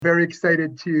Very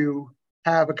excited to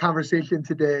have a conversation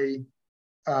today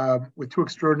with two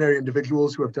extraordinary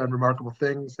individuals who have done remarkable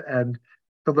things, and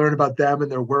to learn about them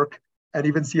and their work, and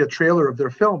even see a trailer of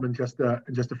their film in just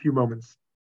a few moments.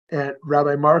 And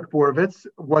Rabbi Mark Borovitz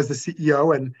was the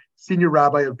CEO and senior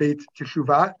rabbi of Beit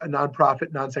Teshuvah, a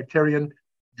nonprofit, non-sectarian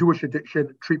Jewish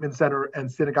addiction treatment center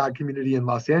and synagogue community in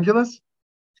Los Angeles.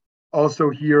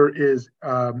 Also here is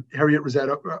Harriet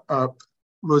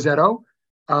Rosetto,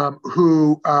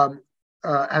 who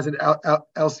has an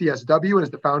LCSW and is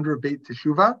the founder of Beit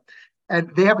Teshuvah.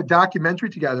 And they have a documentary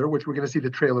together, which we're going to see the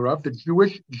trailer of, The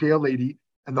Jewish Jail Lady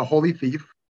and the Holy Thief,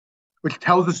 which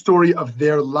tells the story of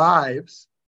their lives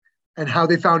and how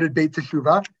they founded Beit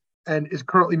Teshuvah, and is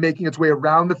currently making its way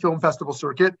around the film festival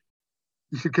circuit.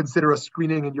 You should consider a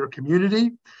screening in your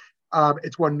community.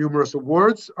 It's won numerous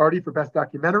awards already for Best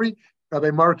Documentary.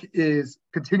 Rabbi Mark is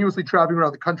continuously traveling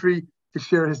around the country to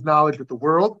share his knowledge with the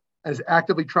world, and is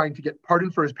actively trying to get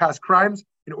pardoned for his past crimes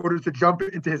in order to jump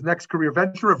into his next career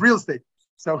venture of real estate.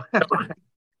 So,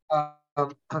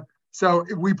 so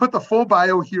we put the full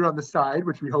bio here on the side,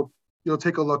 which we hope you'll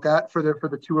take a look at for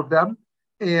the two of them.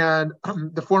 And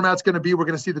the format's going to be, we're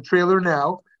going to see the trailer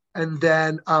now, and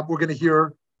then we're going to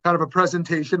hear kind of a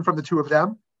presentation from the two of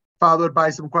them, followed by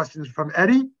some questions from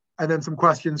Eddie, and then some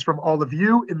questions from all of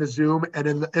you in the Zoom and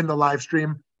in the live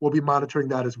stream. We'll be monitoring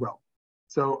that as well.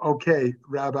 So, okay,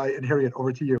 Rabbi and Harriet,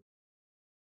 over to you.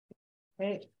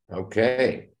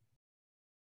 Okay.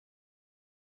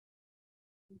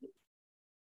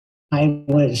 I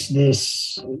was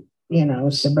this,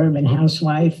 suburban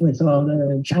housewife with all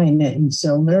the china and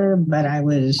silver, but I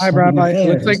was. Hi, Rabbi.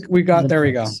 Looks like we got, there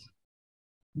we go.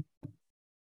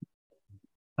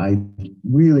 I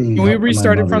really. Can we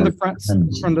restart it from the front,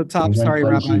 from the top? Sorry,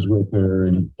 Rabbi. With her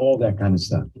and all that kind of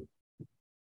stuff.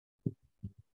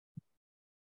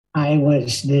 I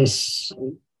was this,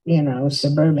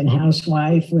 suburban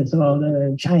housewife with all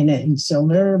the china and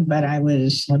silver, but I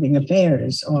was having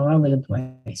affairs all over the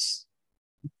place.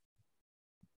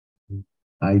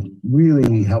 I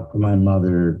really helped my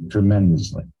mother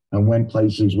tremendously. I went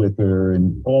places with her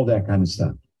and all that kind of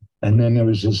stuff. And then there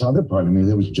was this other part of me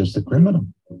that was just a criminal.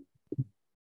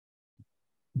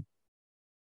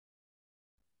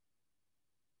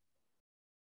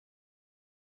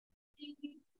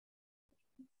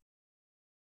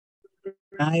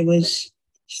 I was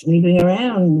sleeping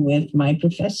around with my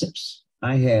professors.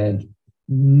 I had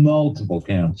multiple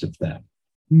counts of that,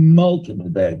 multiple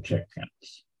bad check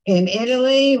counts. In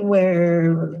Italy,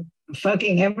 we're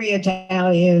fucking every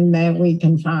Italian that we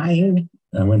can find.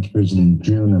 I went to prison in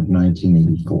June of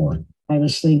 1984. I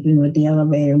was sleeping with the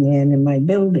elevator man in my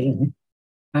building.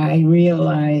 I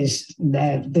realized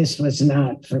that this was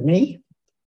not for me.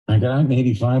 I got out in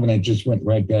 85 and I just went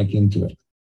right back into it.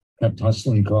 Kept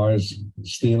hustling cars,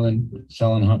 stealing,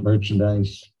 selling hot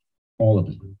merchandise, all of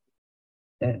it.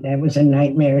 That was a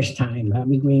nightmarish time.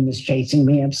 Bobby Green was chasing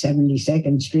me up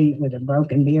 72nd Street with a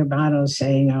broken beer bottle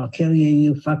saying, "I'll kill you,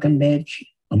 you fucking bitch."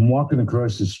 I'm walking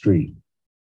across the street.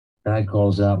 Guy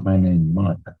calls out my name,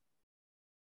 Mark.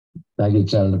 Guy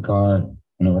gets out of the car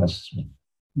and arrests me.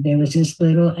 There was this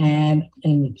little ad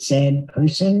and it said,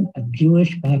 "Person of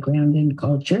Jewish background and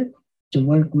culture to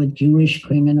work with Jewish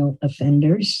criminal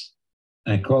offenders."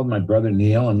 I called my brother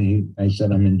Neil and I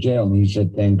said, "I'm in jail." And he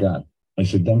said, "Thank God." I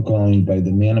said, "Don't call anybody.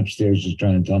 The man upstairs is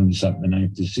trying to tell me something and I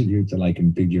have to sit here till I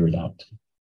can figure it out."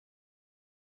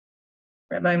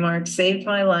 Rabbi Mark saved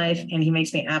my life and he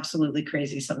makes me absolutely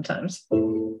crazy sometimes.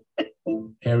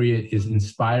 Harriet is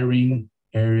inspiring.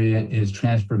 Harriet is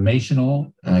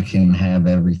transformational. I can have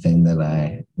everything that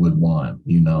I would want,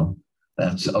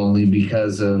 That's only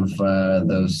because of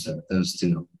those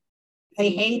two. I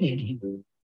hated him.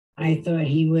 I thought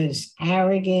he was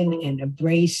arrogant and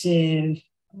abrasive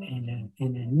and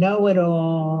a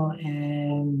know-it-all,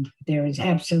 and there was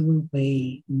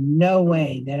absolutely no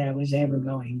way that I was ever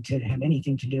going to have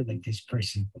anything to do with this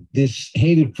person. This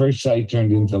hate at first sight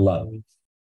turned into love,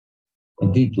 a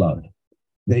deep love.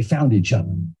 They found each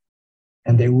other,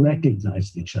 and they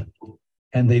recognized each other,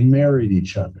 and they married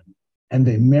each other. And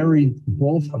they married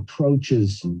both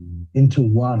approaches into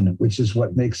one, which is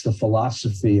what makes the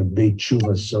philosophy of Beit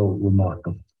Teshuvah so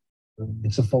remarkable.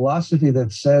 It's a philosophy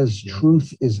that says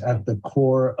truth is at the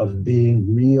core of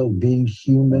being real, being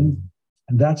human,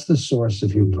 and that's the source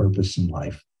of your purpose in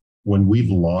life. When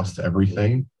we've lost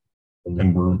everything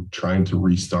and we're trying to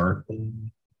restart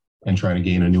and trying to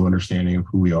gain a new understanding of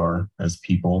who we are as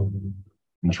people,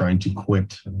 and trying to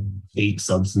quit 8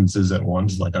 substances at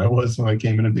once, like I was when I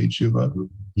came into Beit Teshuvah,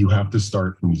 you have to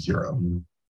start from zero.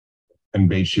 And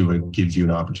Beit Teshuvah gives you an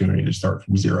opportunity to start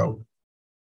from zero.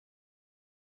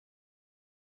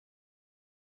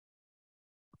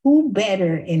 who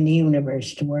better in the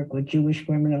universe to work with Jewish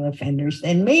criminal offenders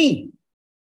than me?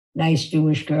 Nice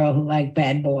Jewish girl who liked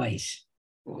bad boys.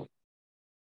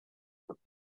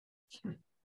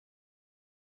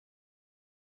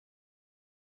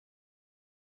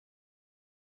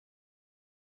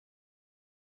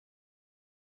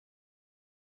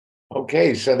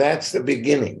 Okay, so that's the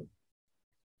beginning.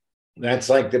 That's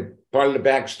like the part of the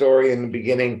backstory in the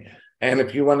beginning. And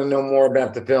if you want to know more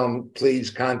about the film,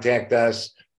 please contact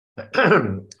us.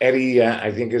 Eddie,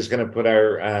 I think, is going to put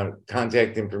our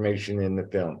contact information in the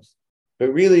film.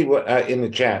 But really, in the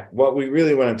chat, what we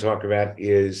really want to talk about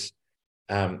is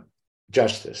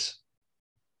justice,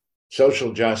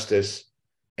 social justice,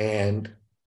 and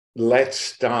let's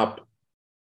stop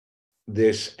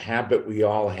this habit we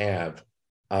all have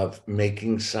of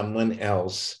making someone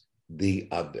else the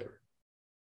other.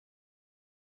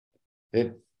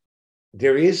 That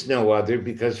there is no other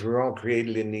because we're all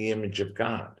created in the image of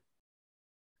God.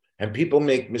 And people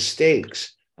make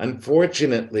mistakes.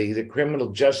 Unfortunately, the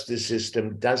criminal justice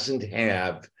system doesn't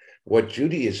have what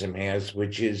Judaism has,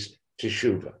 which is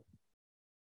teshuvah.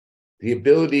 The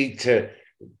ability to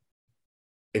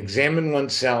examine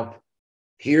oneself,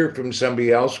 hear from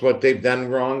somebody else what they've done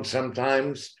wrong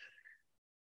sometimes,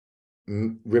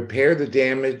 repair the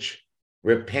damage,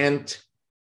 repent,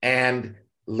 and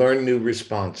learn new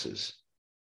responses.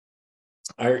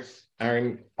 Our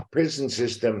prison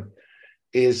system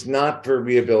is not for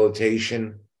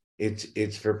rehabilitation,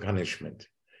 it's for punishment.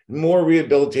 More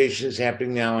rehabilitation is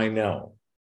happening now, I know,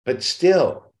 but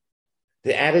still,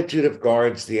 the attitude of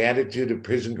guards, the attitude of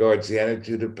prison guards, the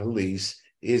attitude of police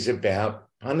is about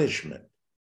punishment.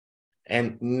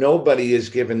 And nobody is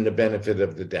given the benefit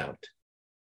of the doubt.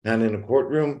 Not in a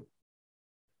courtroom,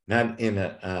 not in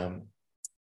a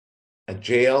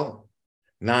jail,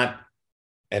 not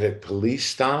at a police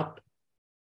stop,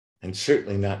 and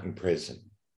certainly not in prison.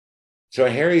 So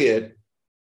Harriet,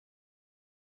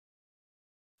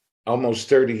 almost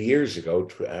 30 years ago,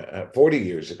 40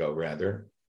 years ago rather,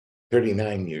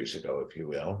 39 years ago, if you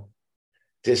will,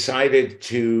 decided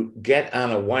to get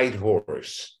on a white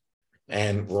horse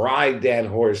and ride that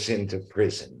horse into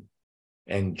prison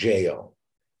and jail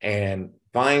and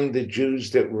find the Jews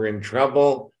that were in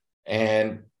trouble.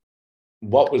 And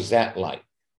what was that like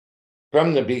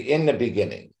from in the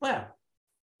beginning? Well,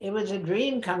 it was a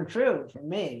dream come true for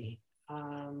me.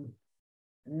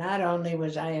 Not only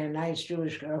was I a nice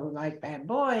Jewish girl who liked bad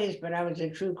boys, but I was a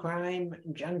true crime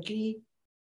junkie.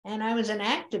 And I was an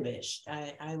activist.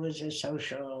 I was a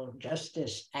social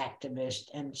justice activist.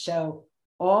 And so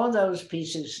all those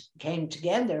pieces came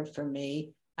together for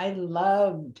me. I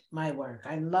loved my work.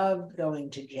 I loved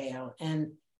going to jail.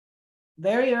 And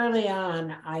very early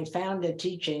on, I found a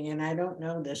teaching, and I don't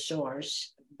know the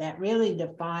source, that really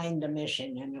defined the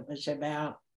mission. And it was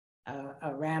about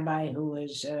a rabbi who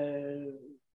was a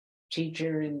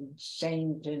teacher and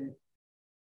saint and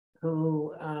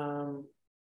who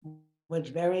was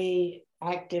very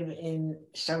active in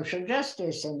social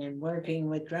justice and in working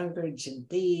with drunkards and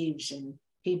thieves and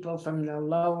people from the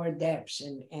lower depths.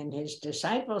 And his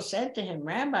disciples said to him,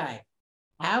 "Rabbi,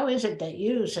 how is it that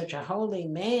you, such a holy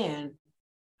man,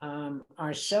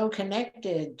 are so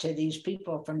connected to these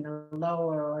people from the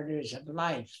lower orders of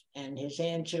life?" And his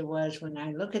answer was, "When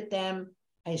I look at them,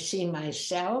 I see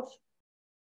myself.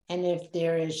 And if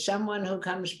there is someone who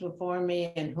comes before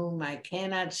me in whom I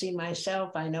cannot see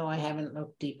myself, I know I haven't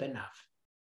looked deep enough."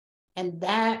 And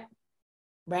that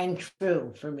rang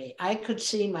true for me. I could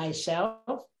see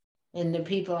myself in the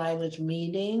people I was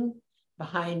meeting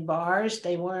behind bars.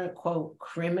 They weren't, quote,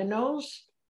 criminals.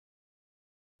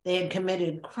 They had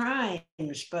committed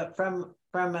crimes, but from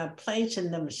a place in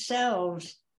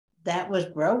themselves that was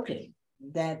broken,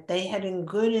 that they had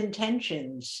good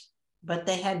intentions, but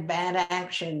they had bad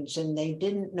actions and they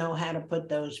didn't know how to put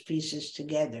those pieces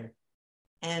together.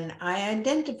 And I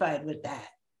identified with that.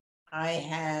 I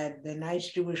had the nice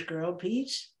Jewish girl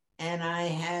piece, and I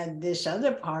had this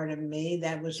other part of me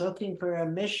that was looking for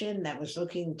a mission, that was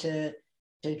looking to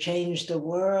change the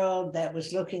world, that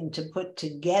was looking to put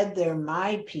together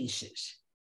my pieces.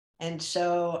 And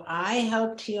so I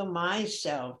helped heal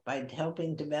myself by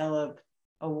helping develop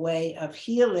a way of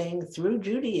healing through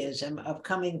Judaism, of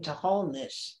coming to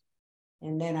wholeness.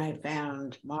 And then I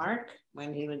found Mark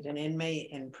when he was an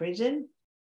inmate in prison,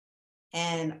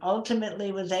 and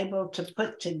ultimately was able to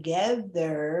put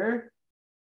together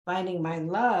finding my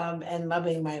love and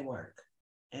loving my work.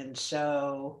 And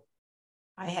so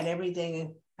I had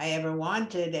everything I ever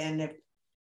wanted. And if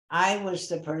I was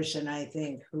the person, I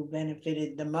think, who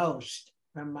benefited the most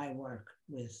from my work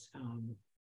with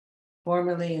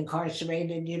formerly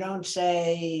incarcerated. You don't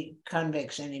say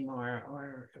convicts anymore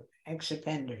or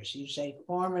ex-offenders. You say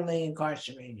formerly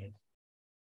incarcerated.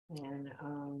 And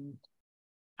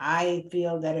I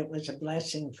feel that it was a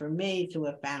blessing for me to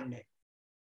have found it.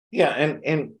 Yeah,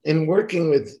 and in working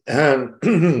with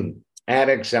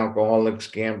addicts, alcoholics,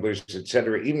 gamblers,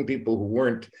 etc., even people who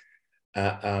weren't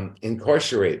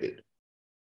incarcerated,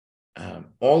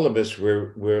 all of us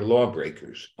were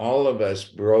lawbreakers. All of us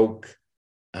broke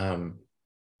the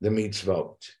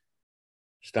mitzvot,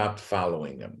 stopped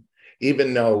following them,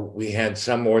 even though we had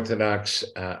some Orthodox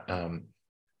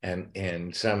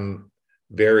and some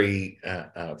very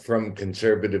from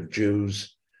conservative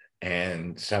Jews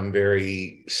and some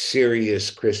very serious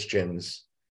Christians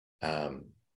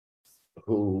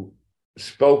who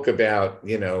spoke about,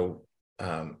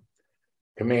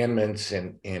 commandments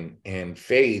and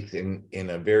faith in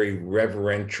a very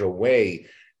reverential way.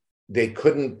 They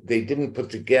didn't put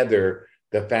together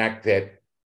the fact that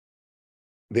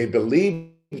they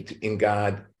believed in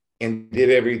God and did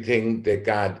everything that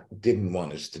God didn't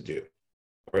want us to do,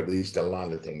 or at least a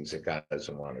lot of things that God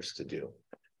doesn't want us to do.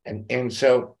 And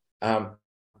so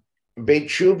Beit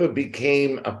Tshuva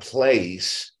became a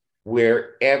place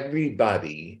where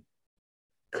everybody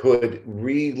could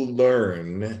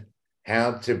relearn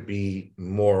how to be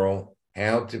moral,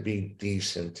 how to be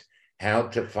decent, how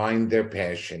to find their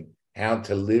passion, how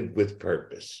to live with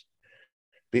purpose.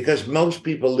 Because most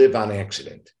people live on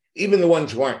accident, even the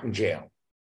ones who aren't in jail.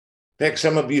 In fact,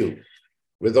 some of you,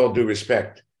 with all due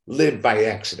respect, live by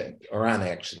accident or on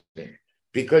accident,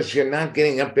 because you're not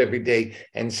getting up every day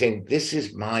and saying, this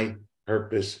is my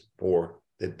purpose for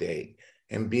the day,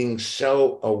 and being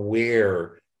so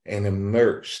aware and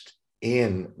immersed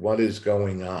in what is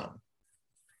going on.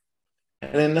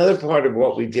 And another part of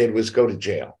what we did was go to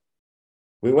jail.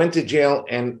 We went to jail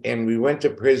and we went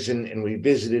to prison and we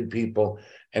visited people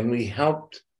and we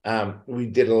helped. We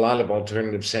did a lot of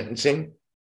alternative sentencing.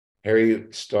 Harry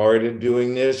started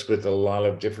doing this with a lot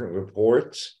of different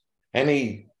reports.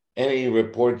 Any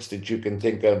reports that you can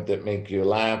think of that make you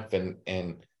laugh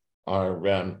and are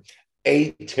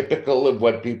atypical of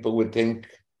what people would think?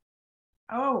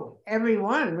 Oh,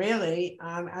 everyone, really.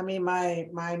 I mean,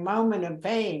 my moment of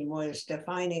fame was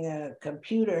defining a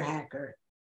computer hacker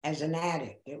as an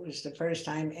addict. It was the first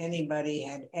time anybody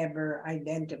had ever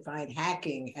identified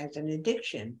hacking as an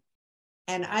addiction.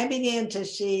 And I began to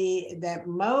see that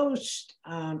most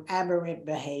aberrant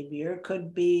behavior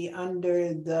could be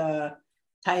under the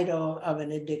title of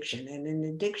an addiction. And an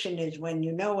addiction is when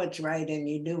you know what's right and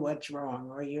you do what's wrong,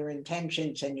 or your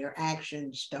intentions and your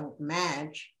actions don't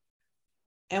match.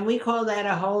 And we call that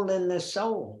a hole in the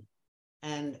soul.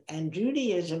 And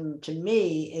Judaism, to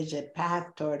me, is a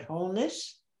path toward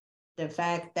wholeness. The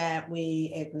fact that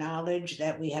we acknowledge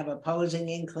that we have opposing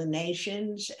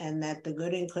inclinations and that the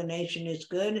good inclination is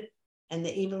good and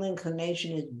the evil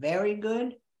inclination is very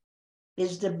good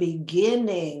is the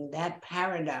beginning. That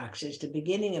paradox is the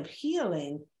beginning of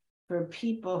healing for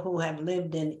people who have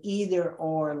lived an either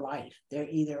or life. They're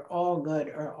either all good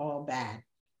or all bad.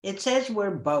 It says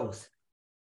we're both.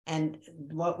 And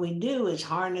what we do is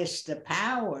harness the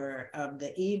power of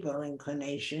the evil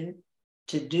inclination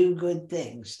to do good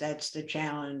things. That's the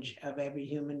challenge of every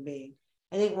human being.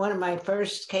 I think one of my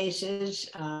first cases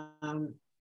of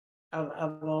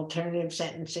alternative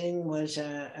sentencing was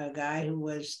a guy who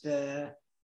was the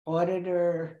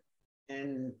auditor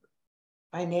and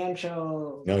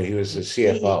financial... No, he was the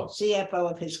CFO.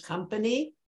 CFO of his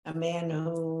company, a man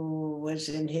who was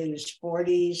in his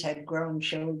 40s, had grown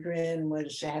children,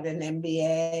 had an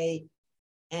MBA,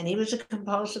 and he was a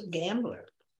compulsive gambler.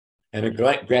 And a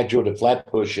graduate of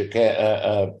Flatbush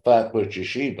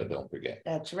Yeshiva, don't forget.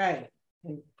 That's right.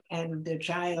 And the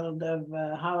child of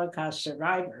Holocaust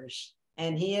survivors.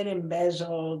 And he had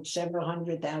embezzled several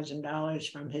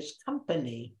 $100,000 from his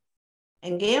company.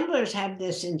 And gamblers have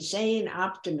this insane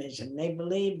optimism. They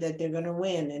believe that they're going to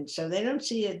win. And so they don't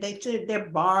see it. They're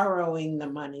borrowing the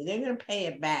money. They're going to pay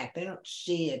it back. They don't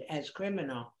see it as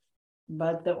criminal.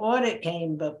 But the audit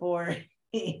came before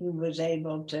he was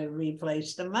able to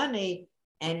replace the money,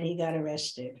 and he got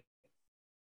arrested.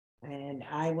 And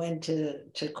I went to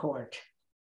court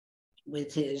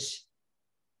with his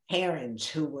parents,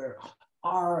 who were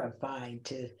horrified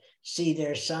to see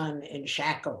their son in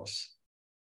shackles.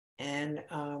 And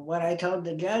what I told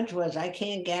the judge was, I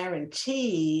can't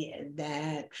guarantee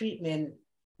that treatment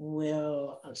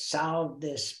will solve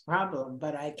this problem,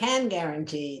 but I can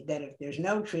guarantee that if there's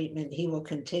no treatment, he will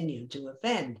continue to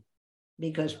offend,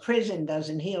 because prison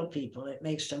doesn't heal people, it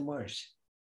makes them worse.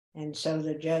 And so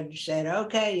the judge said,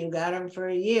 okay, you got him for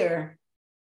a year.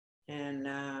 And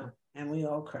And we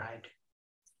all cried.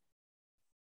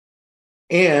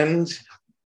 And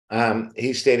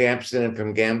he stayed abstinent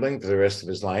from gambling for the rest of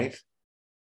his life,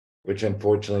 which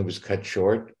unfortunately was cut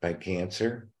short by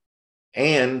cancer.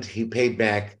 And he paid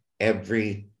back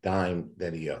every dime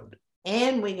that he owed.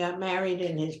 And we got married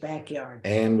in his backyard.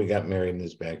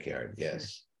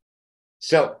 Yes.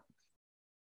 So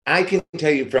I can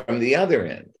tell you from the other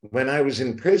end, when I was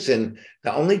in prison,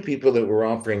 the only people that were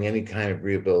offering any kind of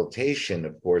rehabilitation,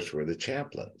 of course, were the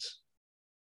chaplains.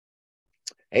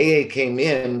 AA came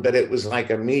in, but it was like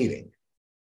a meeting.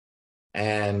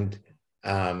 And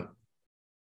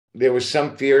there was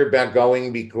some fear about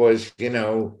going because, you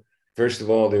know, first of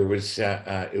all, there was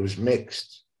it was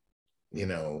mixed, you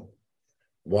know,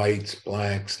 whites,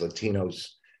 blacks, Latinos,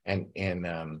 and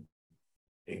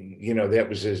you know, that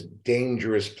was a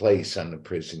dangerous place on the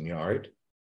prison yard.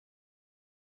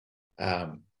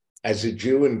 As a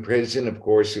Jew in prison, of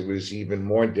course, it was even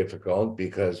more difficult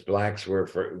because blacks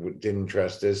didn't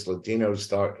trust us,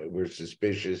 Latinos were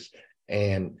suspicious,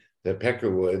 and the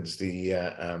Peckerwoods, the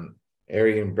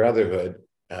Aryan Brotherhood,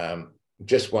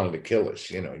 just wanted to kill us.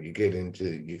 You know, you got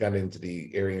into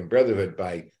the Aryan Brotherhood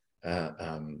by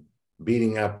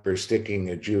beating up or sticking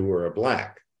a Jew or a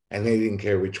black, and they didn't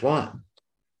care which one.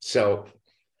 So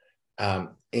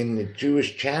in the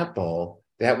Jewish chapel,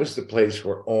 that was the place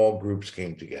where all groups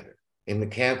came together. In the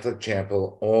Catholic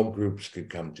chapel, all groups could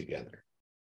come together.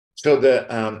 So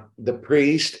the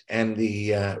priest and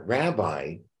the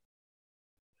rabbi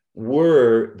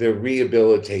were the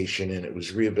rehabilitation, and it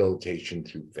was rehabilitation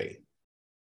through faith.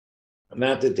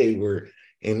 Not that they were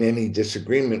in any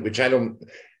disagreement, which AA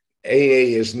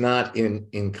is not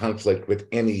in conflict with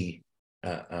any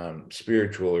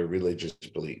spiritual or religious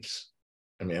beliefs.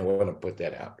 I mean, I want to put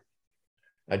that out.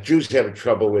 Jews have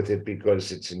trouble with it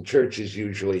because it's in churches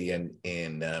usually, and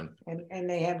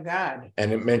they have God.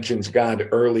 And it mentions God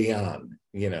early on,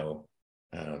 you know,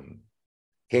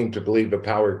 came to believe a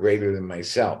power greater than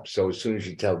myself. So as soon as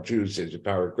you tell Jews there's a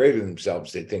power greater than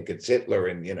themselves, they think it's Hitler,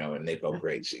 and, you know, and they go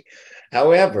crazy.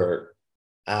 However,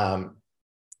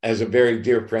 as a very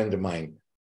dear friend of mine,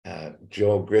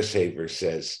 Joel Grishaver,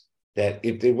 says that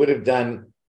if they would have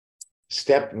done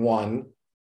step 1,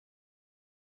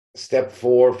 step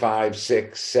 4, 5,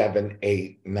 6, 7,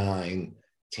 8, 9,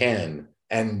 10,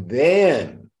 and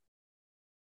then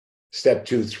step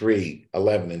 2, 3,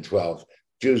 11, and 12,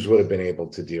 Jews would have been able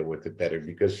to deal with it better,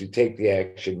 because you take the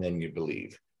action, then you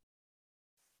believe.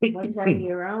 What about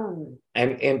your own?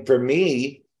 And for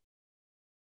me,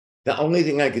 the only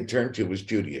thing I could turn to was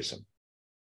Judaism.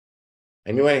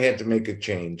 I knew I had to make a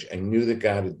change. I knew that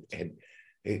God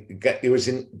it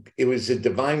was a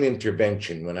divine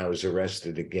intervention when I was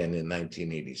arrested again in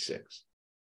 1986.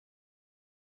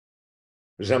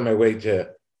 I was on my way to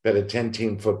bet a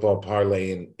 10-team football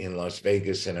parlay in Las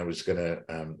Vegas, and I was going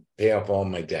to pay off all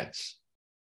my debts,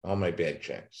 all my bad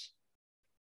checks.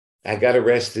 I got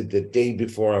arrested the day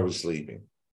before I was leaving.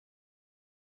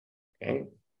 Okay.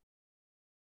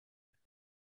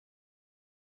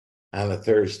 On a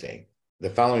Thursday. The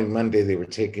following Monday, they were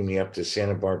taking me up to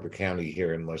Santa Barbara County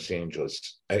here in Los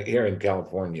Angeles, here in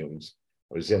California. I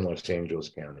was in Los Angeles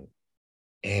County.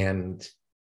 And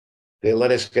they let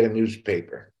us get a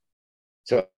newspaper.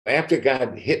 So after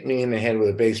God hit me in the head with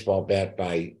a baseball bat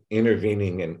by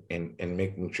intervening and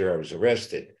making sure I was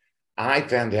arrested, I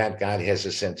found out God has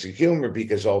a sense of humor,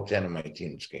 because all 10 of my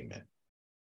teams came in.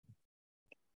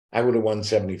 I would have won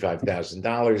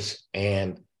 $75,000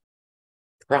 and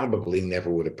probably never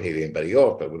would have paid anybody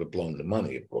off. I would have blown the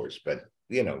money, of course, but,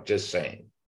 you know, just saying.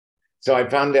 So I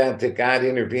found out that God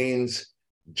intervenes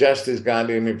just as God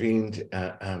intervened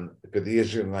for the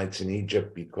Israelites in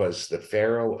Egypt, because the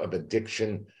Pharaoh of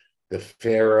addiction, the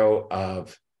Pharaoh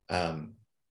of the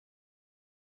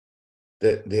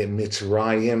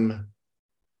Mitzrayim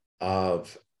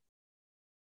of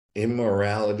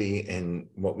immorality and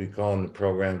what we call in the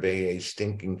program of AA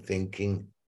stinking thinking,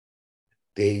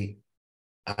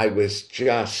 I was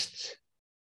just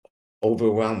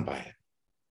overwhelmed by it.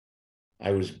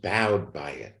 I was bowed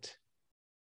by it.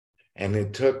 And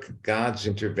it took God's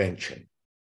intervention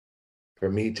for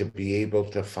me to be able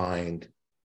to find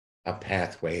a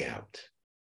pathway out.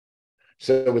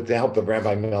 So with the help of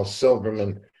Rabbi Mel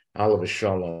Silverman, Oliver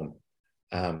Shalom,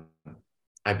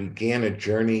 I began a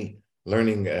journey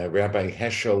learning Rabbi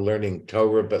Heschel, learning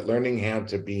Torah, but learning how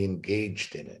to be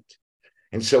engaged in it.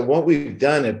 And so what we've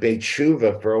done at Beit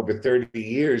Shuvah for over 30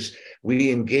 years,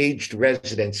 we engaged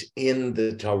residents in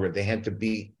the Torah. They had to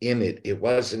be in it. It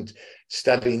wasn't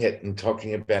studying it and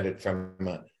talking about it from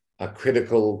a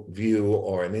critical view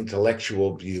or an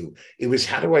intellectual view. It was,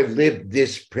 how do I live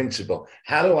this principle?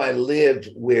 How do I live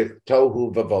with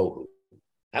tohu vavohu?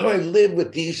 How do I live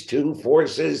with these two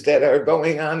forces that are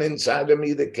going on inside of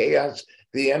me, the chaos,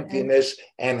 the emptiness,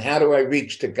 and how do I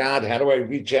reach to God? How do I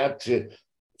reach out to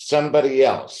somebody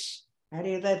else? How do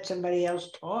you let somebody else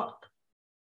talk?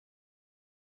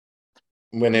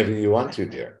 Whenever you want to,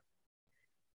 dear.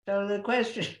 So the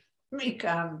question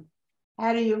becomes,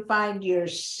 how do you find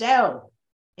yourself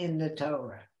in the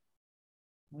Torah?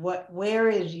 Where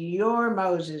is your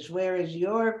Moses? Where is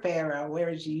your Pharaoh? Where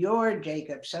is your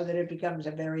Jacob? So that it becomes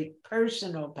a very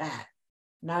personal path,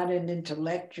 not an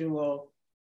intellectual,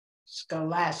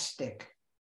 scholastic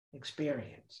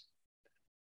experience.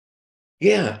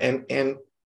 Yeah, and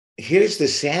here's the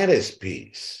saddest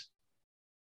piece.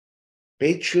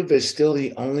 Beit Shuvah is still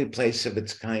the only place of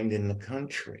its kind in the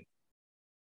country.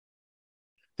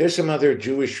 There's some other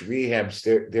Jewish rehabs.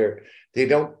 They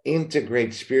don't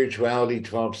integrate spirituality,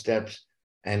 12 steps,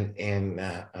 and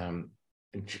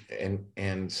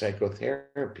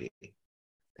psychotherapy.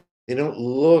 They don't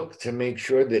look to make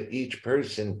sure that each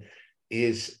person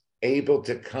is able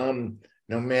to come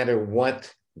no matter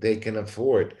what they can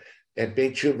afford. At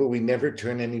Beit Shuvah, we never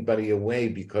turn anybody away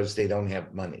because they don't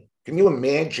have money. Can you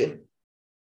imagine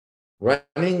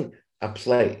running a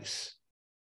place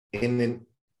in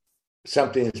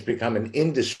something that's become an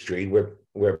industry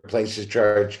where places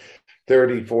charge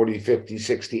 $30,000, $40,000, $50,000,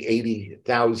 $60,000,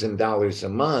 $80,000 a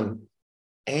month,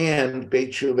 and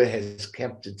Beit Shuvah has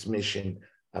kept its mission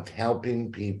of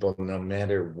helping people no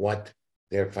matter what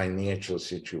their financial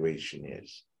situation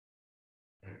is.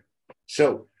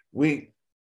 So we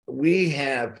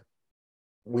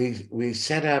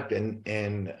set up and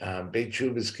Beit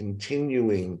Shuvah is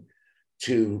continuing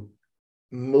to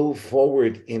move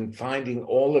forward in finding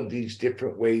all of these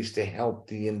different ways to help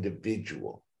the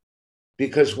individual.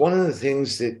 Because one of the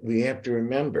things that we have to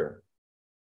remember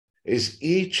is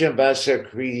each of us are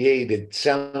created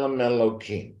Tselem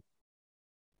Elokim.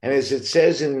 And as it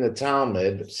says in the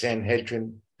Talmud,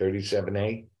 Sanhedrin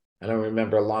 37a, I don't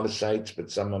remember a lot of sites,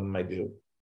 but some of them I do.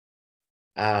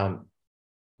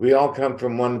 We all come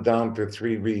from one Adam for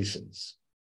three reasons.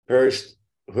 First,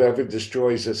 whoever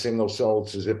destroys a single soul,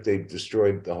 it's as if they've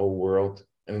destroyed the whole world,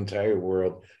 an entire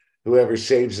world. Whoever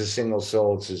saves a single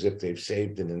soul, it's as if they've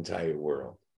saved an entire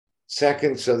world.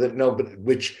 Second, so that nobody,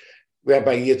 which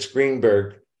Rabbi Yitz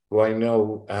Greenberg, who I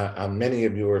know many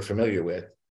of you are familiar with,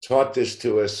 taught this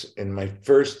to us in my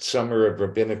first summer of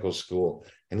rabbinical school.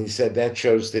 And he said that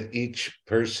shows that each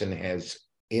person has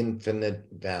infinite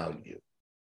value.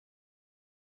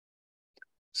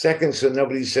 Second, so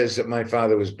nobody says that my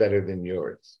father was better than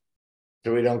yours.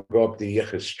 So we don't go up the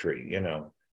yichus tree,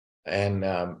 and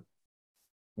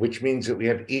which means that we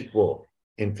have equal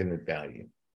infinite value.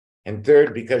 And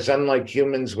third, because unlike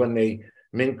humans, when they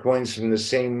mint coins from the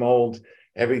same mold,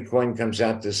 every coin comes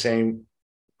out the same.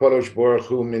 Kodesh Baruch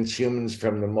Hu mints humans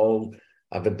from the mold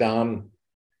of Adam,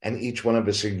 and each one of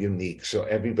us are unique. So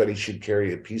everybody should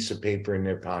carry a piece of paper in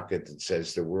their pocket that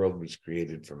says the world was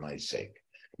created for my sake.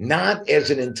 Not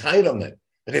as an entitlement,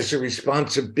 but as a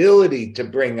responsibility to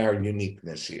bring our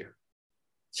uniqueness here.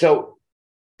 So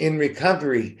in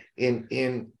recovery,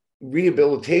 in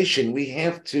rehabilitation, we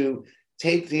have to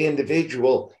take the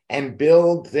individual and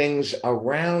build things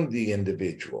around the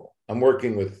individual. I'm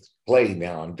working with clay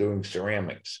now, I'm doing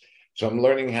ceramics. So I'm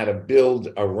learning how to build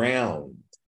around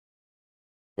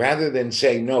rather than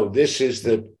say, no, this is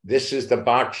the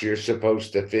box you're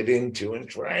supposed to fit into and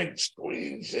try and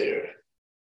squeeze it.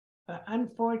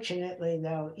 Unfortunately,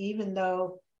 though, even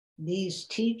though these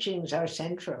teachings are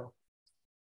central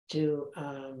to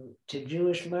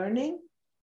Jewish learning,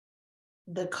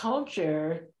 the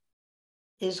culture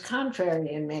is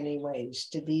contrary in many ways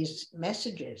to these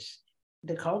messages.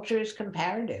 The culture is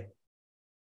comparative.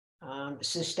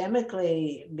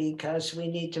 Systemically, because we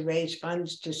need to raise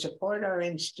funds to support our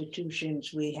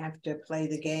institutions, we have to play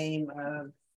the game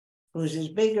of whose is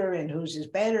bigger and whose is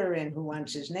better and who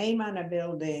wants his name on a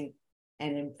building.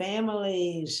 And in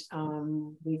families,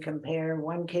 we compare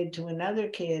one kid to another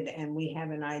kid, and we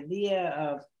have an idea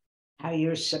of how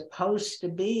you're supposed to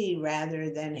be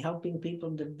rather than helping people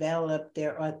develop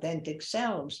their authentic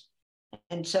selves.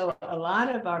 And so a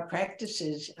lot of our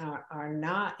practices are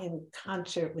not in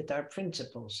concert with our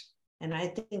principles. And I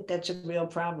think that's a real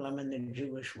problem in the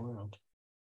Jewish world.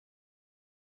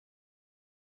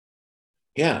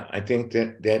 Yeah, I think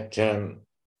that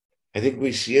I think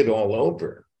we see it all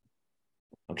over.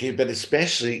 Okay, but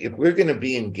especially if we're going to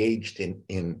be engaged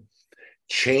in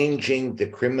changing the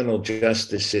criminal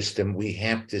justice system, we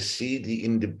have to see the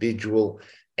individual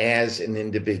as an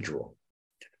individual.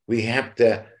 We have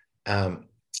to,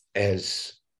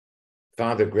 as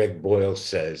Father Greg Boyle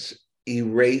says,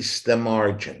 erase the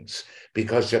margins.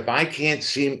 Because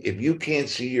if you can't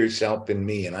see yourself in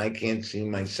me and I can't see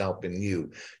myself in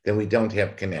you, then we don't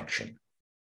have connection.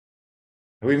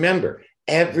 Remember,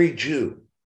 every Jew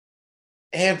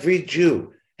at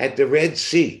the Red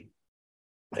Sea,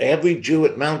 every Jew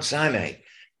at Mount Sinai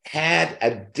had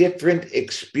a different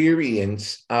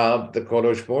experience of the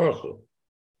Kodesh Baruch Hu.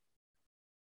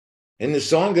 In the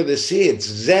Song of the Sea, it's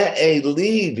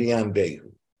Ze'eli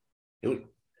v'yanbehu.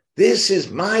 This is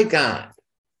my God,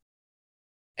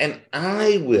 and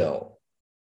I will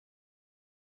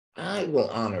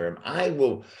honor him. I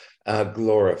will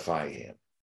glorify him.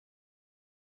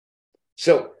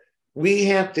 So we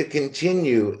have to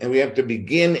continue, and we have to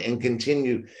begin and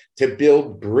continue to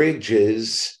build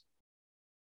bridges.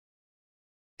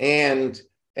 And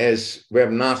as Reb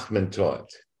Nachman taught,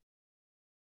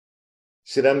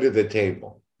 sit under the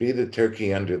table, be the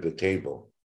turkey under the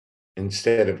table,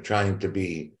 instead of trying to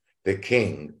be the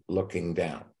king looking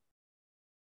down.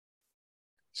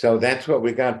 So that's what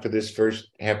we got for this first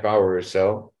half hour or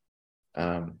so.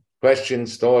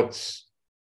 Questions, thoughts?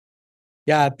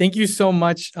 Yeah, thank you so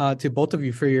much to both of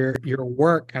you for your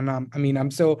work. And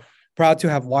I'm so proud to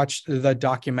have watched the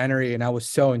documentary, and I was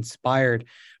so inspired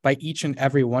by each and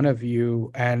every one of you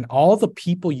and all the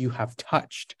people you have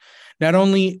touched, not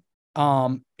only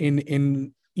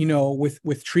in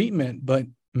with treatment, but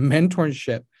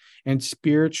mentorship and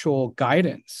spiritual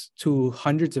guidance to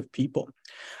hundreds of people.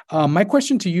 My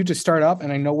question to you to start off,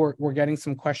 and I know we're getting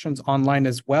some questions online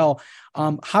as well.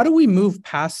 How do we move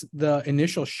past the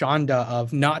initial shanda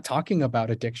of not talking about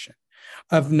addiction,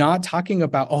 of not talking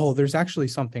about, oh, there's actually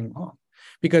something wrong?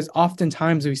 Because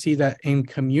oftentimes we see that in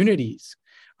communities,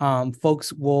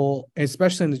 folks will,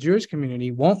 especially in the Jewish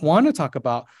community, won't want to talk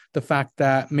about the fact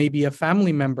that maybe a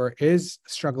family member is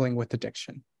struggling with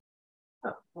addiction.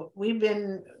 We've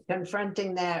been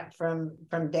confronting that from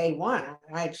day one.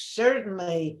 I've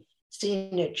certainly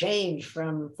seen it change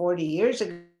from 40 years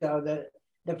ago.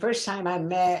 The first time I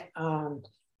met a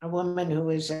woman who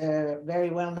was a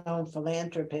very well-known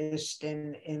philanthropist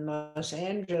in Los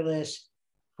Angeles,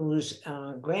 whose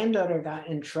granddaughter got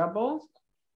in trouble.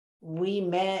 We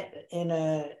met in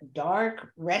a dark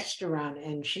restaurant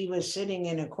and she was sitting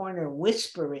in a corner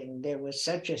whispering. There was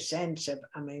such a sense of,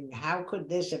 how could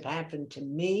this have happened to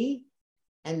me?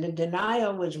 And the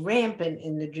denial was rampant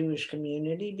in the Jewish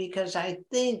community, because I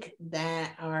think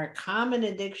that our common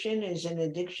addiction is an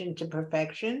addiction to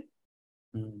perfection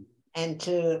and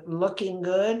to looking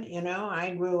good.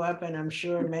 I grew up, and I'm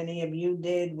sure many of you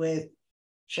did, with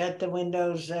shut the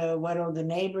windows, what'll the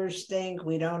neighbors think?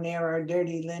 We don't air our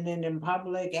dirty linen in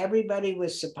public. Everybody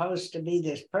was supposed to be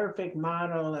this perfect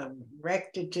model of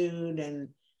rectitude and,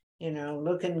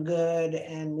 looking good.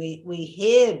 And we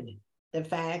hid the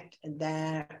fact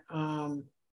that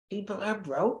people are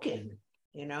broken,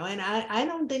 and I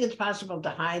don't think it's possible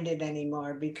to hide it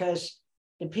anymore, because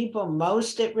the people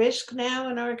most at risk now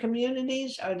in our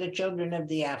communities are the children of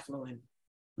the affluent.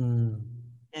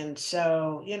 And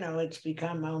so, it's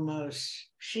become almost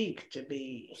chic to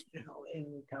be,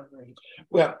 in recovery.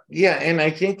 Well, yeah, and I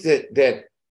think that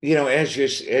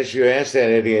as you asked that,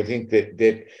 Eddie, I think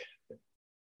that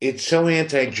it's so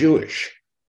anti-Jewish.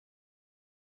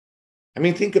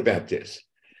 Think about this.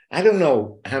 I don't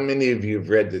know how many of you have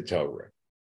read the Torah.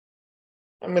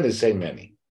 I'm going to say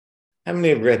many. How many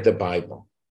have read the Bible?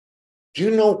 Do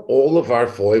you know all of our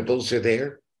foibles are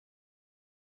there?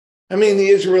 The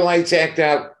Israelites act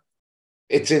out,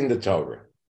 it's in the Torah.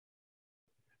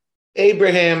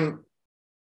 Abraham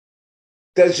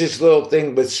does this little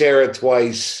thing with Sarah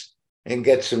twice and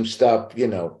gets some stuff,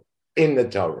 in the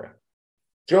Torah.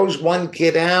 Throws one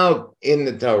kid out in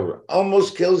the Torah,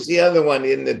 almost kills the other one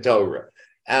in the Torah.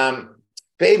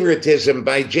 Favoritism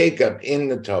by Jacob in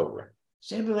the Torah.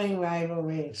 Sibling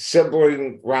rivalry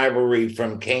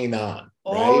From Canaan.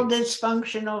 All right?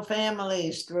 Dysfunctional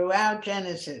families throughout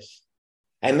Genesis.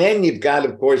 And then you've got,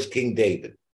 of course, King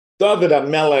David. David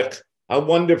HaMelech, a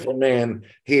wonderful man.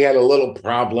 He had a little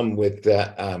problem with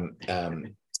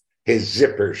his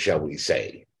zipper, shall we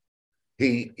say.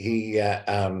 He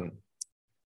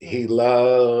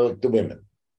loved the women,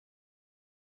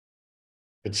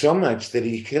 but so much that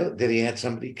he had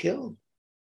somebody killed.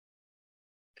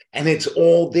 And it's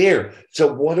all there.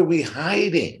 So what are we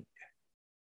hiding?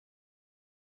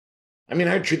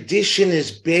 Our tradition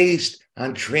is based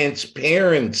on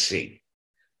transparency,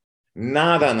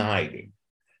 not on hiding.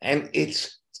 And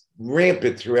it's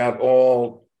rampant throughout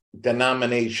all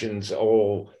denominations,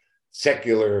 all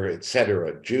secular,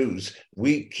 etc. Jews.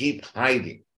 We keep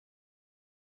hiding.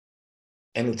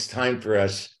 And it's time for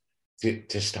us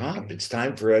to stop. It's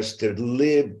time for us to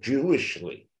live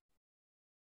Jewishly.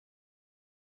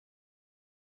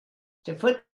 To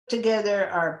put together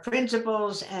our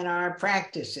principles and our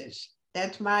practices.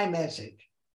 That's my message.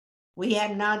 We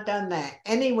have not done that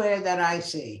anywhere that I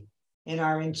see, in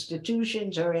our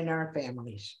institutions or in our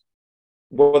families.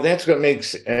 Well, that's what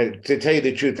makes, to tell you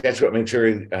the truth, that's what makes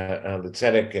Uri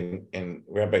Tzedek and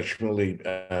Rabbi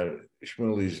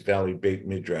Shmuley's Valley Beit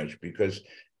Midrash, because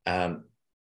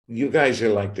you guys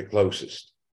are like the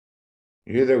closest.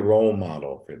 You're the role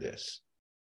model for this.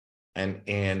 And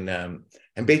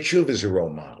Beit Shuv is a role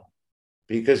model,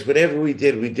 because whatever we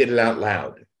did it out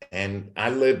loud. And I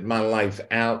lived my life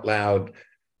out loud,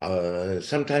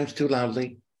 sometimes too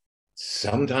loudly,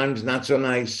 sometimes not so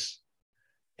nice,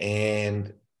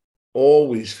 and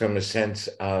always from a sense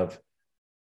of,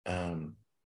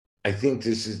 I think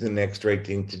this is the next right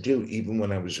thing to do, even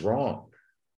when I was wrong,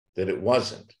 that it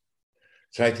wasn't.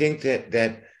 So I think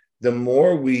that the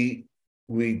more we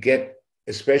get,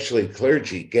 especially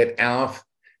clergy,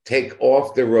 take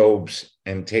off the robes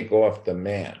and take off the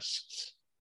masks,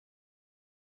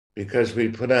 because we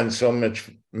put on so much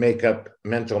makeup,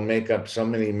 mental makeup, so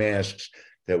many masks,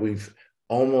 that we've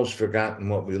almost forgotten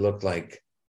what we look like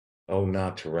au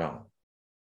naturel.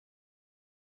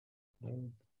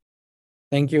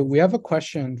 Thank you. We have a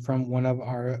question from one of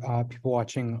our people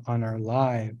watching on our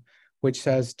live, which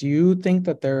says, do you think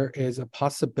that there is a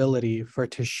possibility for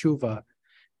teshuvah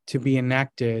to be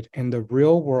enacted in the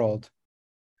real world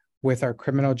with our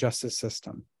criminal justice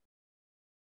system?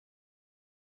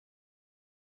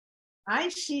 I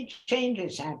see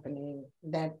changes happening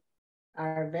that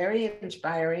are very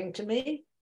inspiring to me.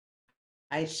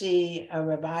 I see a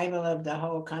revival of the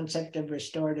whole concept of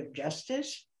restorative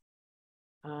justice.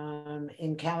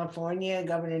 In California,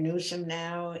 Governor Newsom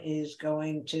now is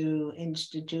going to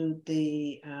institute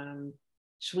the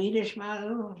Swedish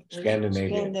model,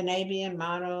 Scandinavian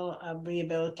model of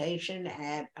rehabilitation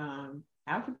at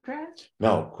Alcatraz?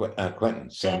 No, Quentin,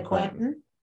 San Quentin.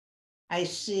 I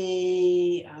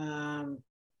see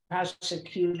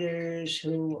prosecutors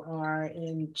who are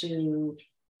into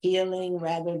healing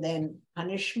rather than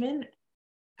punishment.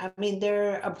 I mean,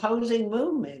 there are opposing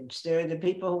movements. There are the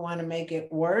people who want to make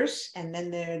it worse, and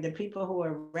then there are the people who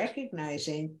are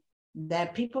recognizing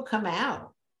that people come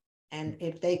out. And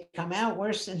if they come out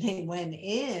worse than they went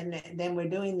in, then we're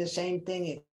doing the same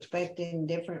thing, expecting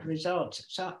different results.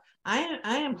 So I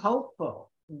am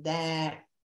hopeful that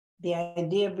the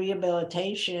idea of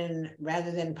rehabilitation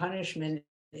rather than punishment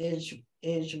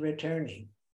is returning.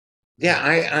 Yeah,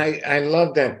 I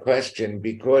love that question,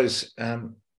 because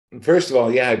first of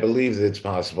all, yeah, I believe that it's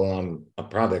possible. I'm a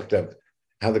product of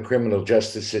how the criminal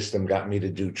justice system got me to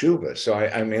do tshuva. So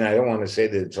I mean, I don't want to say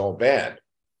that it's all bad.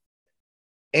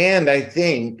 And I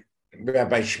think,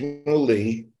 Rabbi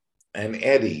Shmuley and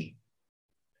Eddie,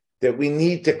 that we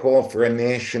need to call for a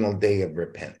national day of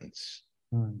repentance.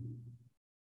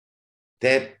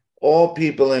 That all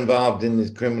people involved in the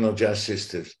criminal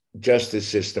justice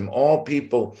system, all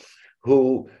people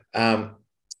who,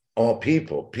 all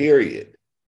people, period,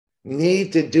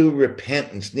 need to do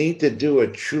repentance, need to do a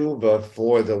tshuva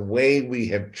for the way we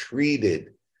have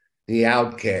treated the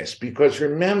outcast. Because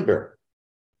remember,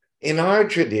 in our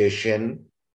tradition,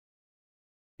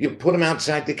 you put them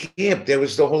outside the camp. There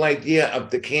was the whole idea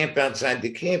of the camp outside the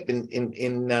camp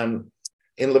in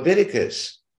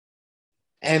Leviticus.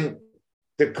 And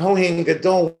the Kohen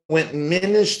Gadol went and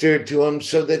ministered to them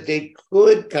so that they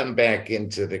could come back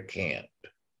into the camp.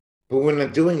 But we're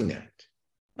not doing that.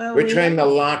 Well, we're trying to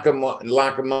lock them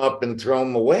up and throw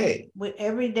them away.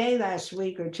 Every day last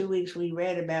week or 2 weeks, we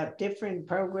read about different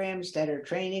programs that are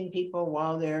training people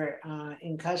while they're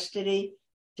in custody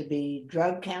to be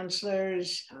drug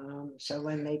counselors. So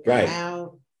when they come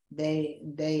out,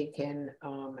 they can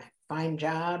find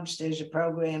jobs. There's a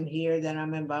program here that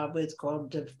I'm involved with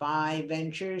called Defy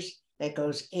Ventures that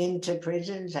goes into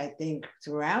prisons, I think,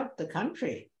 throughout the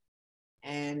country,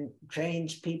 and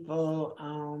trains people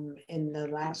in the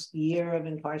last year of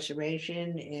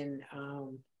incarceration in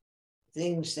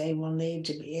things they will need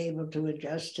to be able to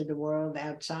adjust to the world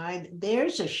outside.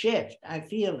 There's a shift. I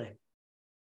feel it.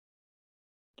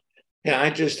 Yeah, I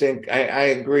just think I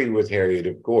agree with Harriet,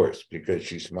 of course, because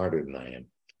she's smarter than I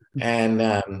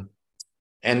am,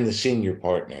 and the senior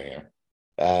partner here.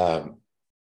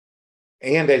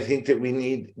 And I think that we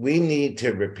need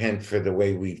to repent for the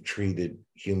way we've treated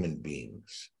human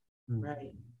beings.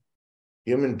 Right.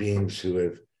 Human beings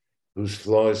whose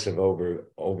flaws have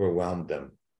overwhelmed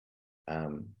them.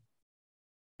 And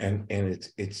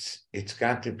it's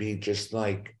got to be just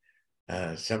like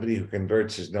somebody who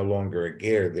converts is no longer a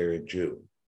ger, they're a Jew.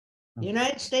 The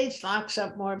United States locks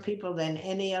up more people than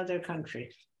any other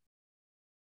country.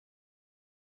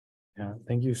 Yeah,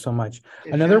 thank you so much.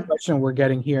 Another question we're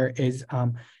getting here is,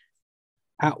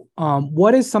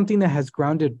 what is something that has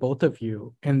grounded both of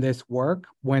you in this work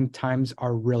when times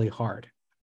are really hard?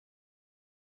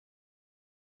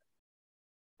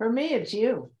 For me, it's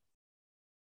you.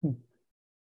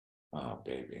 Oh,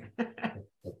 baby.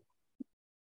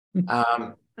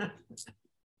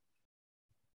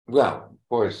 Well, of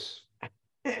course,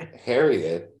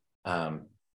 Harriet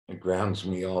grounds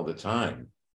me all the time.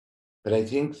 But I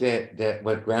think that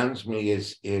what grounds me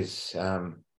is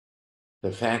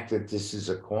the fact that this is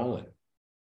a calling.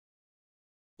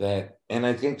 And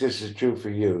I think this is true for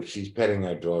you. She's petting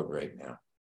our dog right now.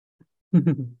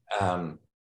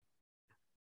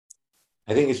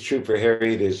 I think it's true for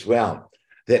Harriet as well,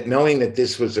 that knowing that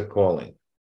this was a calling,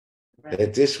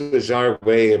 that this was our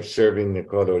way of serving the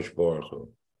Kadosh Baruch Hu,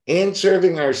 and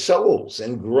serving our souls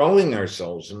and growing our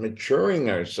souls and maturing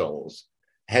our souls,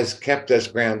 has kept us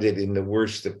grounded in the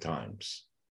worst of times,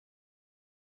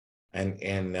 and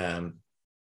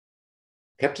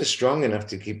kept us strong enough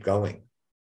to keep going.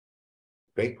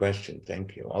 Great question.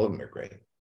 Thank you. All of them are great.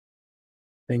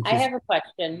 Thank you. I have a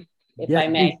question, if Yes, I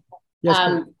may. Yes,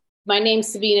 please. My name's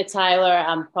Sabina Tyler.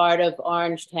 I'm part of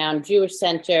Orangetown Jewish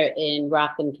Center in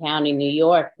Rockland County, New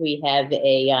York. We have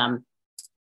a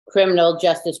criminal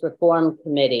justice reform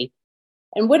committee.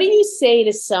 And what do you say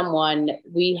to someone?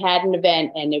 We had an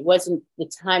event and it wasn't the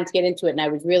time to get into it, and I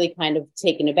was really kind of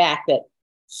taken aback, that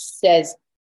says,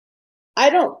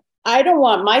 I don't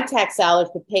want my tax dollars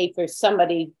to pay for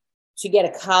somebody to get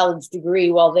a college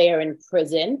degree while they're in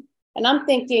prison. And I'm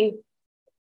thinking,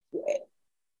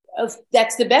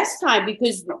 that's the best time,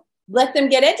 because let them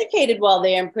get educated while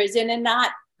they're in prison and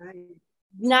not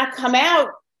come out,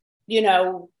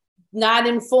 not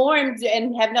informed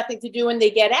and have nothing to do when they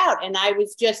get out. And I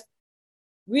was just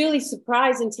really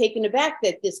surprised and taken aback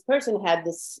that this person had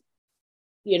this,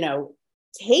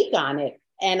 take on it.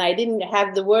 And I didn't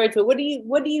have the words, but how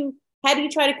do you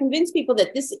try to convince people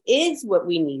that this is what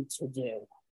we need to do?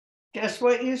 Just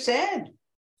what you said.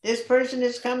 This person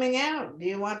is coming out. Do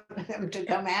you want them to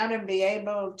come out and be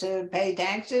able to pay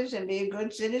taxes and be a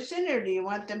good citizen? Or do you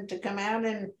want them to come out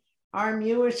and harm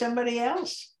you or somebody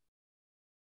else?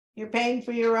 You're paying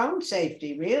for your own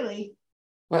safety, really.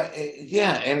 Well,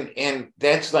 yeah, and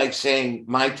that's like saying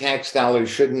my tax dollars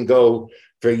shouldn't go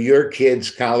for your kid's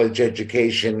college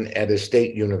education at a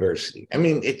state university. I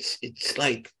mean, it's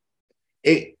like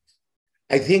it.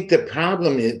 I think the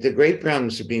problem is, the great problem,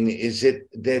 Sabina, is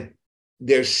that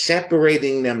they're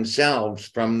separating themselves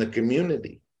from the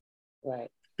community. Right.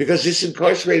 Because this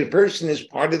incarcerated person is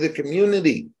part of the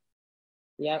community.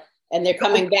 Yep. And they're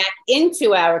coming back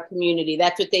into our community.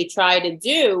 That's what they try to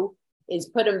do, is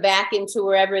put them back into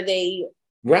wherever they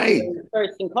were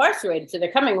first incarcerated. So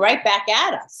they're coming right back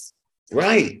at us.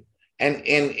 Right. And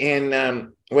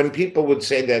when people would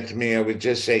say that to me, I would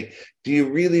just say, do you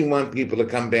really want people to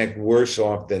come back worse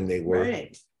off than they were?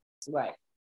 Right.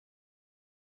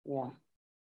 Yeah.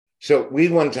 So we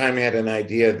one time had an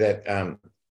idea that,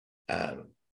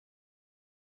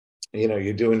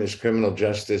 you're doing this criminal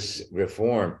justice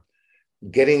reform,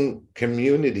 getting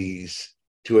communities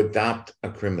to adopt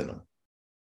a criminal.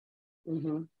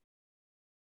 Mm-hmm.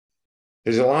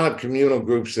 There's a lot of communal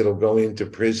groups that'll go into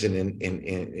prison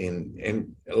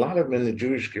in a lot of them in the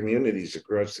Jewish communities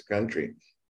across the country.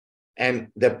 And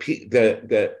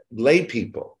the lay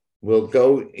people will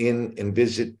go in and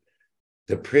visit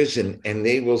the prison, and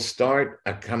they will start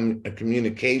a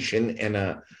communication and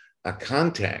a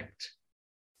contact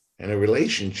and a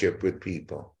relationship with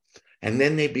people. And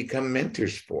then they become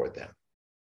mentors for them.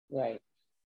 Right.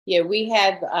 Yeah, we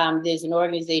have, there's an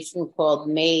organization called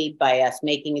Made by Us,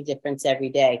 Making a Difference Every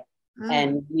Day.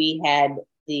 And we had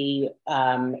the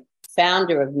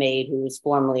founder of Made, who was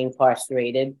formerly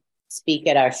incarcerated, speak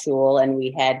at our shul, and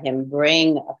we had him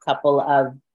bring a couple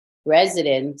of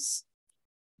residents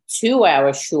to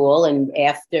our shul. And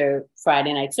after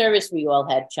Friday night service, we all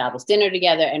had Shabbos dinner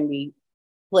together, and we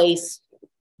placed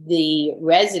the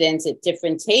residents at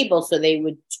different tables so they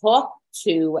would talk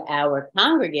to our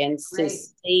congregants to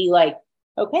see, like,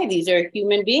 okay, these are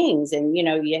human beings, and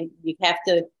you have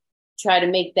to try to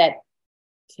make that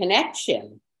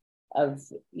connection of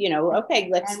okay,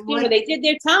 let's they did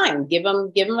their time, give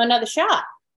them another shot.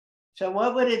 So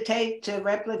what would it take to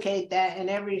replicate that in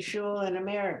every shul in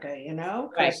America?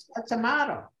 Right. That's a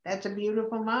model. That's a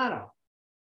beautiful model.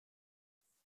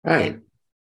 Right.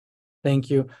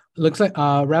 Thank you. Looks like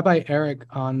Rabbi Eric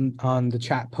on the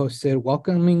chat posted,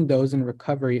 welcoming those in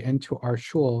recovery into our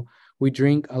shul. We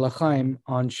drink a l'chaim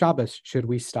on Shabbos. Should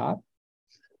we stop?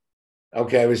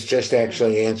 Okay, I was just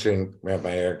actually answering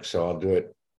Rabbi Eric, so I'll do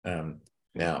it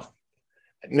now.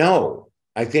 No,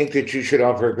 I think that you should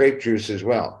offer grape juice as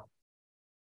well.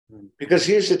 Because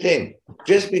here's the thing,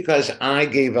 just because I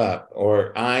gave up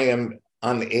or I am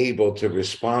unable to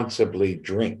responsibly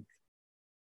drink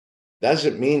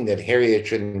doesn't mean that Harriet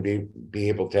shouldn't be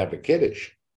able to have a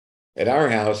kiddush. At our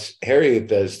house, Harriet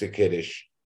does the kiddush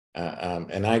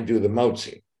and I do the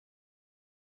motzi.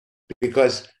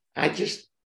 Because I just,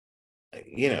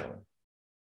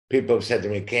 people have said to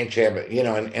me, can't you have it,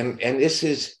 and this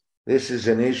is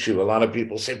an issue. A lot of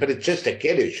people say, but it's just a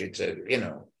kiddush. It's a,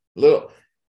 little.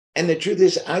 And the truth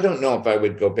is, I don't know if I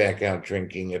would go back out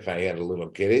drinking if I had a little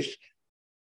kiddush,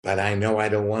 but I know I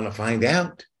don't want to find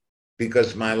out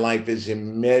because my life is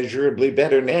immeasurably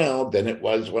better now than it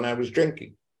was when I was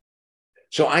drinking.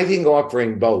 So I think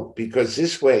offering both, because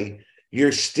this way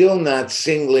you're still not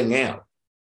singling out.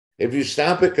 If you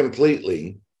stop it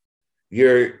completely,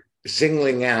 you're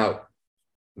singling out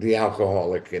the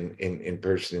alcoholic in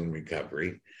person in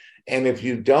recovery. And if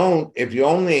you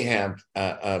only have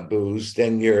booze,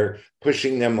 then you're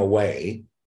pushing them away.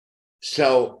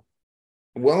 So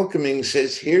welcoming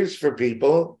says, here's for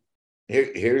people,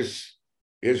 here's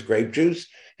grape juice,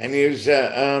 and here's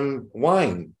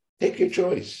wine. Take your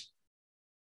choice.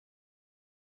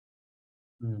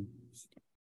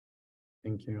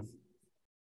 Thank you.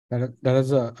 That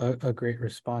is a great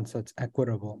response that's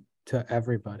equitable to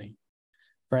everybody.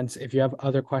 Friends, if you have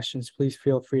other questions, please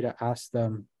feel free to ask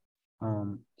them.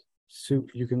 So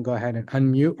you can go ahead and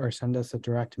unmute or send us a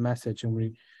direct message and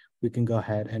we can go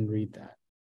ahead and read that.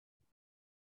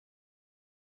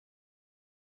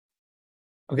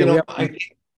 Okay,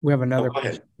 we have another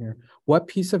question here. What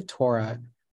piece of Torah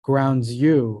grounds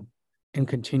you and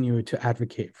continue to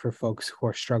advocate for folks who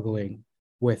are struggling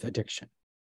with addiction?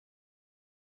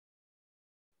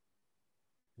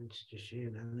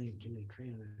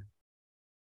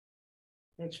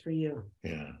 That's for you.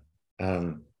 Yeah.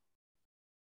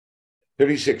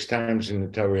 36 times in the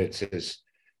Torah it says,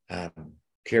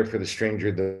 care for the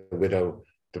stranger, the widow,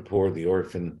 the poor, the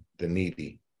orphan, the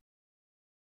needy.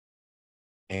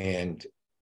 And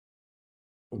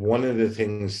one of the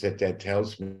things that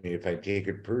tells me, if I take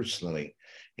it personally,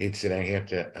 it's that I have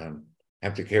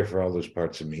to care for all those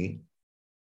parts of me,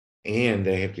 and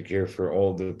I have to care for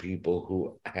all the people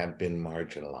who have been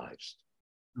marginalized.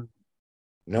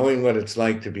 Knowing what it's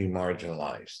like to be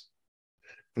marginalized.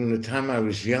 From the time I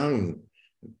was young,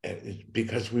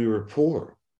 because we were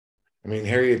poor. I mean,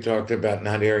 Harriet talked about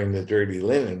not airing the dirty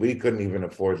linen. We couldn't even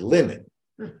afford linen.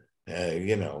 We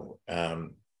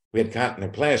had cotton or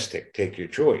plastic, take your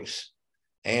choice.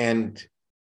 And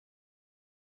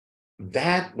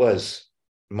that was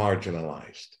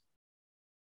marginalized.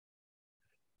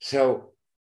 So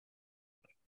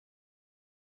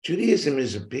Judaism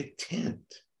is a big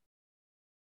tent.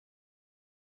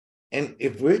 And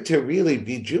if we're to really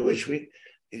be Jewish,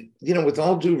 with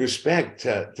all due respect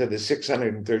to the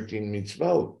 613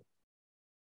 mitzvot,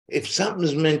 if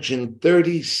something's mentioned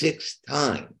 36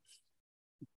 times,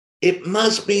 it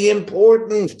must be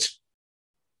important.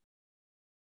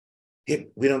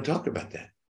 We don't talk about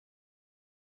that.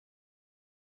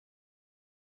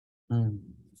 I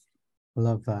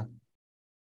love that.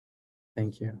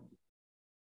 Thank you.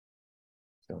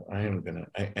 So I am gonna,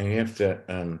 I have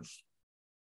to,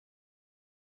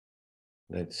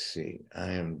 let's see,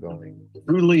 I am going.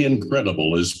 Truly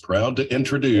Incredible is proud to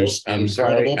introduce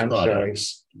Incredible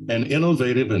Products, an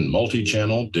innovative and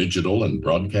multi-channel digital and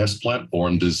broadcast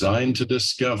platform designed to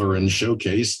discover and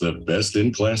showcase the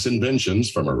best-in-class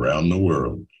inventions from around the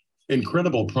world.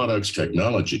 Incredible Products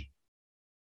technology.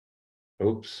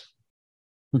 Oops.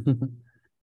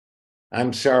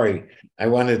 I'm sorry. I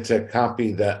wanted to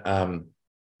copy the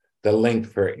link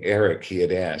for Eric he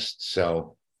had asked,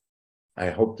 so I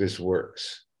hope this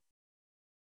works.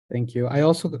 Thank you. I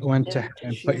also went to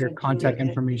put your contact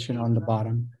information on the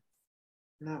bottom.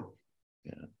 No.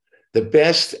 Yeah. The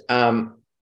best, I'm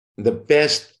going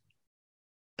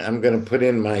to put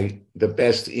in the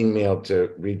best email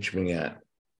to reach me at.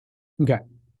 Okay.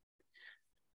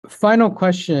 Final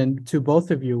question to both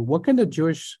of you. What can the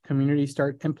Jewish community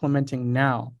start implementing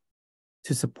now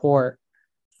to support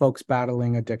folks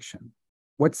battling addiction?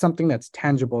 What's something that's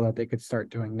tangible that they could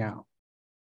start doing now?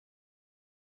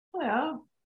 Well,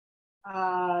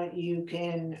 you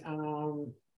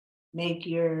can make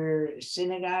your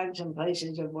synagogues and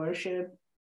places of worship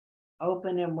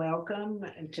open and welcome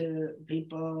to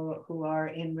people who are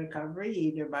in recovery,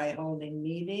 either by holding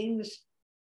meetings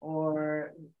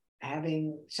or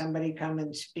having somebody come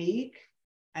and speak.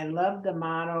 I love the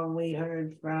model we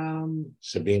heard from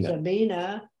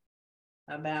Sabina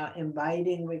about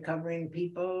inviting recovering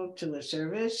people to a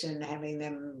service and having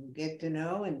them get to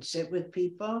know and sit with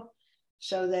people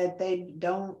so that they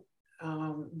don't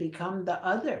become the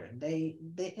other.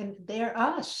 And they're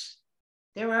us.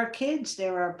 They're our kids.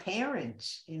 They're our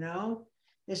parents, you know?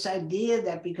 This idea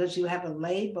that because you have a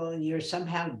label, you're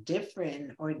somehow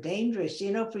different or dangerous.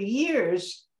 You know, for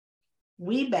years,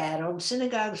 we battled.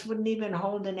 Synagogues wouldn't even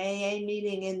hold an AA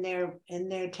meeting in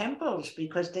their temples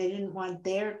because they didn't want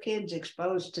their kids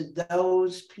exposed to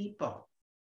those people.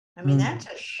 I mean, that's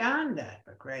a shanda,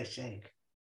 for Christ's sake.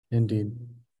 Indeed.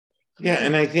 Yeah,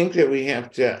 and I think that we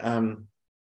have to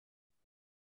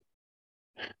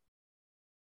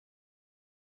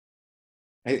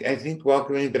I think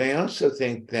welcoming, but I also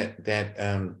think that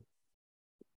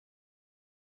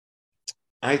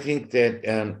I think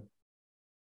that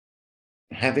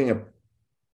having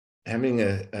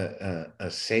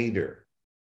a seder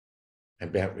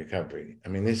about recovery. I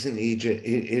mean, isn't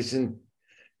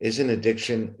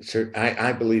addiction?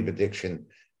 I believe addiction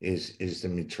is the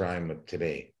Mitzrayim of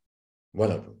today.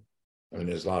 One of them. I mean,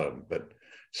 there's a lot of them, but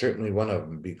certainly one of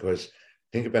them, because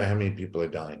think about how many people are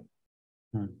dying.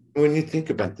 When you think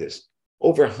about this,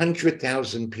 over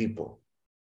 100,000 people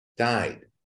died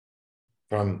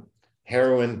from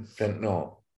heroin,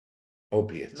 fentanyl,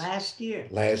 opiates. Last year.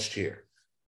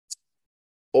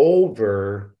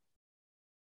 Over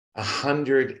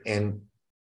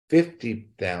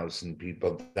 150,000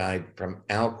 people died from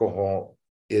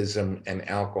alcoholism and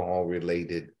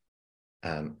alcohol-related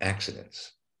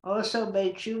accidents. Also,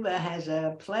 Beit Tshuva has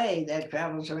a play that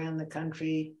travels around the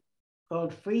country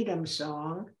called Freedom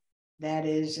Song, that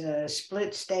is a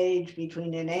split stage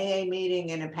between an AA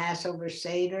meeting and a Passover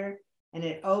Seder, and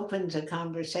it opens a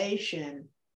conversation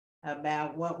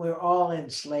about what we're all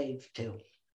enslaved to.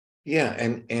 Yeah,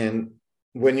 and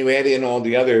when you add in all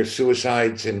the other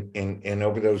suicides and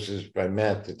overdoses by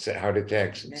meth, heart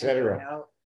attacks, etc.,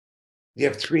 you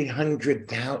have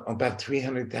about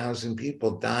 300,000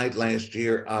 people died last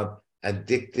year of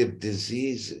addictive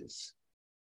diseases.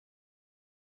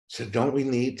 So don't we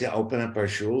need to open up our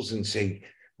shuls and say,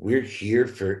 we're here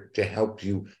to help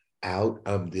you out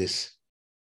of this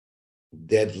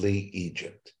deadly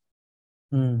Egypt?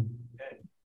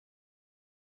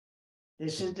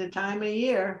 This is the time of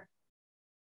year.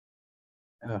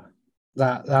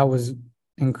 That was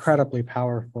incredibly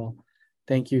powerful.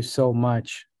 Thank you so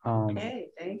much. Okay,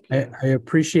 thank you. I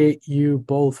appreciate you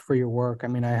both for your work. I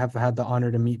mean, I have had the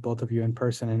honor to meet both of you in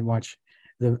person and watch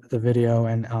the video,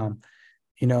 and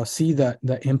see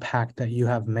the impact that you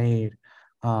have made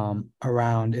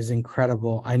around is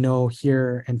incredible. I know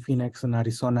here in Phoenix and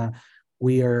Arizona,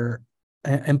 we are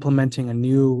implementing a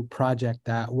new project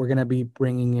that we're going to be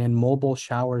bringing in mobile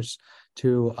showers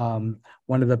to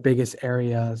one of the biggest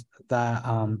areas that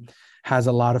has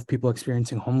a lot of people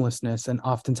experiencing homelessness. And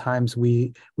oftentimes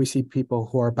we see people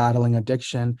who are battling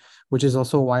addiction, which is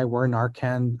also why we're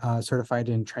Narcan certified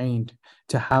and trained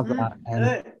to have that.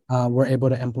 And we're able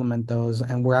to implement those.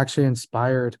 And we're actually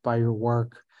inspired by your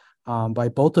work, by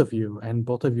both of you and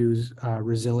both of you's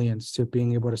resilience to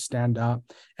being able to stand up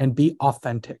and be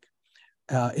authentic.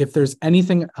 If there's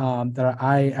anything that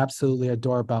I absolutely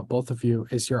adore about both of you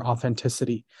is your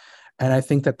authenticity. And I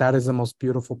think that is the most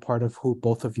beautiful part of who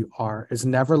both of you are, is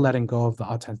never letting go of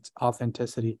the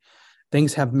authenticity.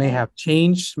 Things may have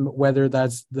changed, whether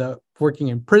that's the working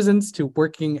in prisons to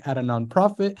working at a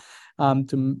nonprofit,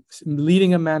 to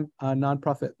leading a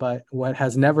nonprofit. But what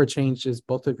has never changed is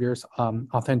both of your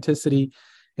authenticity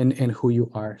in who you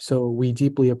are. So we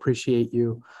deeply appreciate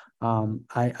you.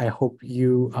 I hope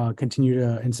you continue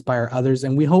to inspire others,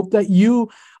 and we hope that you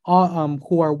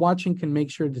who are watching can make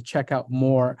sure to check out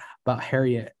more about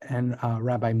Harriet and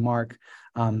Rabbi Mark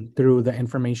through the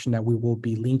information that we will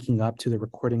be linking up to the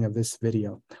recording of this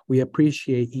video. We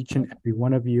appreciate each and every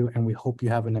one of you, and we hope you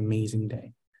have an amazing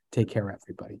day. Take care,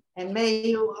 everybody. And may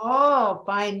you all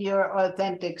find your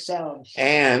authentic selves.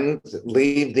 And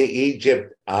leave the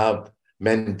Egypt of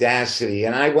mendacity.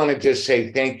 And I want to just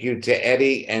say thank you to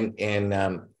Eddie and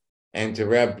to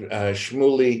Reb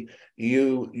Shmuley.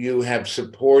 You have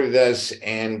supported us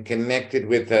and connected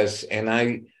with us,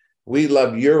 and we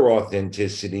love your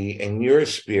authenticity and your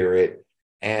spirit,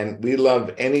 and we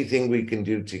love anything we can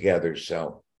do together.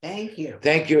 So thank you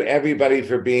everybody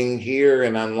for being here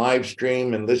and on live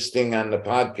stream and listening on the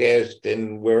podcast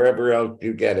and wherever else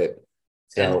you get it.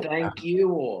 So and thank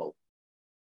you all.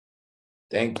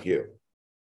 Thank you.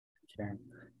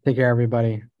 Take care,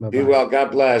 everybody. Bye-bye. Be well.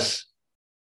 God bless.